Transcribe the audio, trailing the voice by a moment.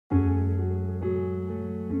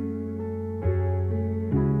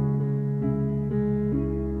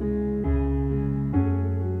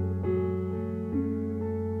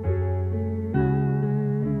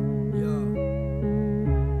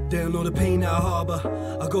in our harbour.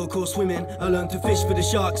 I go cold swimming, I learned to fish for the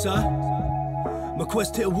sharks, My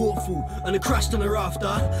quest hit a waterfall and I crashed on a raft,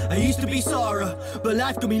 I used to be Sara, but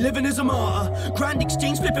life got me living as a martyr. Grand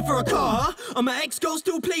exchange flipping for a car, and my ex-girl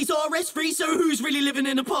still plays RS3, so who's really living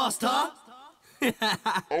in the past,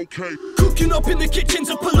 Okay. Cooking up in the kitchens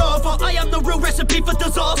of palava. I am the real recipe for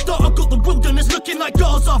disaster. I got the wilderness looking like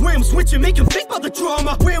Gaza. Where I'm switching, making think about the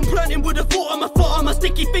drama. Where I'm planting with a thought I'm a farmer.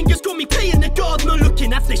 Sticky fingers got me playing the Gardner.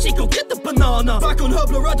 Looking after she go get the banana. Back on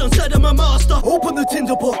herblore, I done said I'm a master. Open the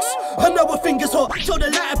tinder box, and now her fingers hot. So the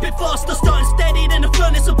light a bit faster. Starting steady, then the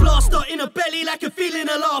furnace a blaster. In her belly like a feeling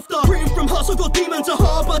of laughter. Written from hustle, got demons to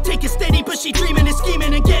harbour. Take it steady, but she dreaming and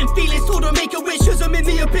scheming and getting feelings. Told her make a wish, cause I'm in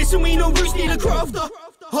the abyss and we know roots need a crafter.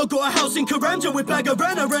 I got a house in Karanja with bag of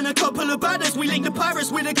Rana and a couple of banners. We link the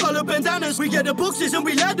Paris with the colour bandanas. We get the boxes and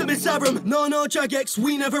we land them in Sarum. No, Jagex,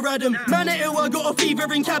 we never had them. Man at ill, I got a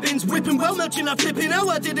fever in cabins. Whipping well, melching like flipping out.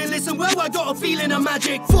 I didn't listen well, I got a feeling of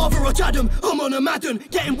magic. Father or Adam, I'm on a Madden.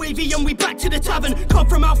 Getting wavy and we back to the tavern. Come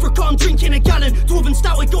from Africa, I'm drinking a gallon. Dwarven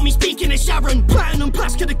stout, it got me speaking to Sharon. Platinum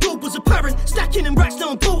plaster, the gold was apparent. Stacking in racks,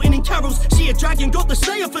 now I'm bolting in carols. She a dragon, got the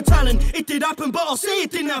slayer for talent. It did happen, but I'll say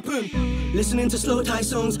it didn't happen. Listening to slow tie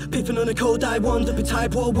songs, piffing on a cold I won, the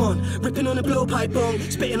type war one, ripping on a blowpipe bong,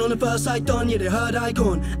 spitting on a verse I done, yeah they heard I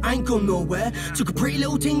gone, I ain't gone nowhere. Took a pretty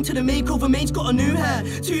little thing to the makeover, mate's got a new hair,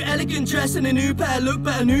 too elegant dress and a new pair, look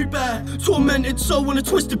better nude bear, tormented soul on a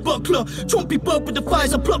twisted buckler, chompy bug with the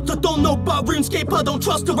fires I blocked. I don't know about RuneScape, I don't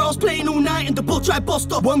trust her. I was playing all night and the butch I bossed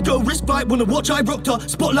her. One girl wrist right, wanna watch I rocked her,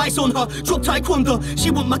 spotlights on her, dropped taekwondo. She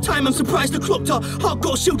want my time, I'm surprised I clocked her. Heart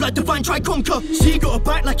got a shield like divine try-conquer. She got a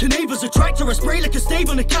back like an Ava's a tractor, a spray like a stave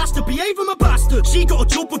on a caster. Behave, I'm a bastard. She got a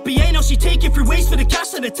job with BA, now she take it through waste for the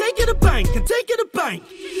cash and I take it to bank, and take it to bank.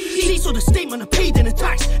 She saw the statement I paid in a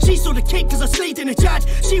tax. She saw the cake cause I slayed in a judge.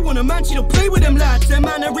 She want a man, she don't play with them lads. Their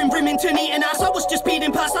man are in Remington eating ass. I was just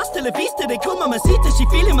speeding past, I still a vista. They come on my seat, she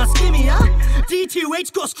feeling my skimmy,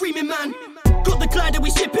 D2H got a screaming man. Got the glider, we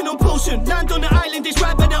sipping on potion. Land on the island, it's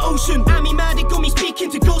right by the ocean. Amy mad, it got me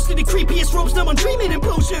speaking to ghosts in the creepiest robes. Now I'm dreaming in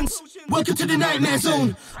potions. Welcome to the nightmare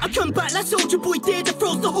zone. I come back like souljaboy did. I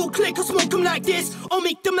froze the whole clique, I smoke them like this. I'll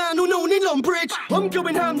make the man who known in Longbridge. I'm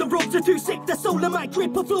going ham, the ropes are too sick. The soul of my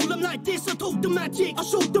grip, I flow them like this. I told the magic, I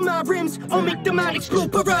showed them my rims. I'll make the man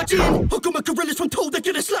explode barraging. I got my gorillas from told they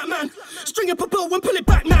get a slap man. String up a bow and pull it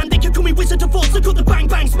back man. They can call me wizard of Oz, I got the bang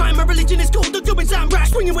bang smile. My religion is cold, I'm going Zamrak.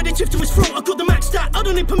 Swinging with a chip to his throat, I got the max stat. I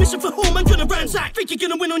don't need permission for home, I'm gonna ransack. Think you're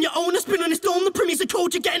gonna win on your own, I spin on this dome. The premies are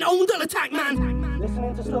cold, you're getting owned, I'll attack man.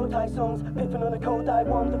 Listening to slow tie songs, piffing on a cold I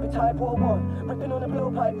won, the type war one, ripping on a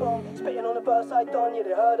blowpipe bong, spitting on a verse I done, yeah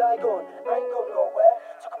they heard I gone, I ain't gone nowhere.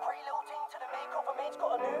 Took a pretty little thing to the makeover, mate's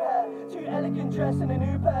got a new hair, too elegant dress and a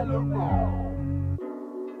new pair, look.